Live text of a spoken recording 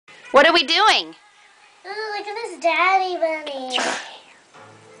What are we doing? Ooh, look at this daddy bunny.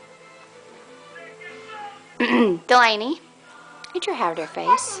 Delaney, get your hair out of your face.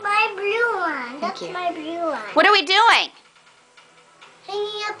 That's my blue one. Thank you. That's my blue one. What are we doing?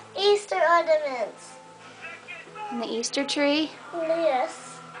 Hanging up Easter ornaments. On the Easter tree?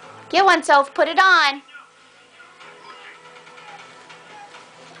 Yes. Get one, Soph. Put it on.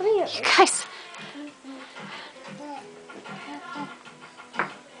 You guys.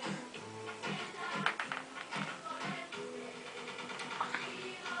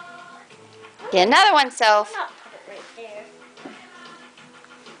 Get another one, Soph. Not put it right there.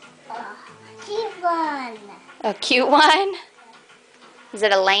 Cute one. A cute one? Is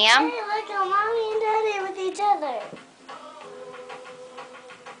it a lamb? Hey, look at mommy and daddy with each other.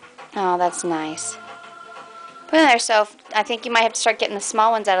 Oh, that's nice. Put it in there, Soph. I think you might have to start getting the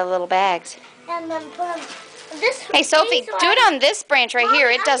small ones out of the little bags. And then put them this. Hey, Sophie, do it on this branch right here.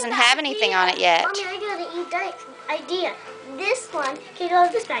 It doesn't have anything on it yet. Mommy, I got an idea. This one can go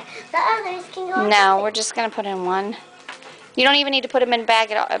in this bag. The others can go in this No, bag. we're just going to put in one. You don't even need to put them in a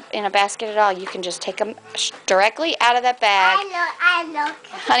basket at all. You can just take them directly out of that bag. I know.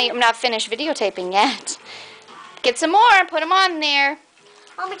 Honey, I'm not finished videotaping yet. Get some more and put them on there.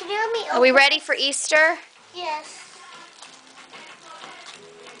 Mommy, can you let me open? Are we ready for Easter? Yes.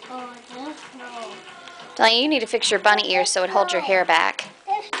 Oh, this broke. Delaney, you need to fix your bunny ears so it holds your hair back.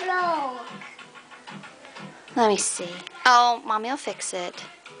 This broke. Let me see. Oh, Mommy will fix it.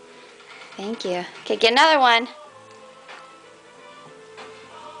 Thank you. Okay, get another one.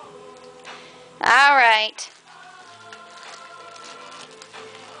 All right.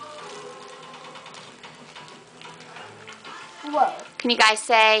 Whoa. Can you guys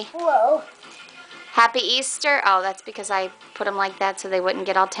say Whoa. Happy Easter? Oh, that's because I put them like that so they wouldn't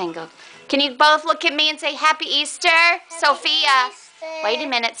get all tangled. Can you both look at me and say Happy Easter? Sophia. Easter. Wait a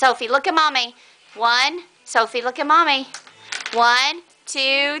minute. Sophie, look at Mommy. 1. Sophie, look at Mommy. 1,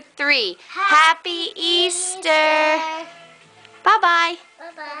 2, 3. Happy Easter. Bye-bye.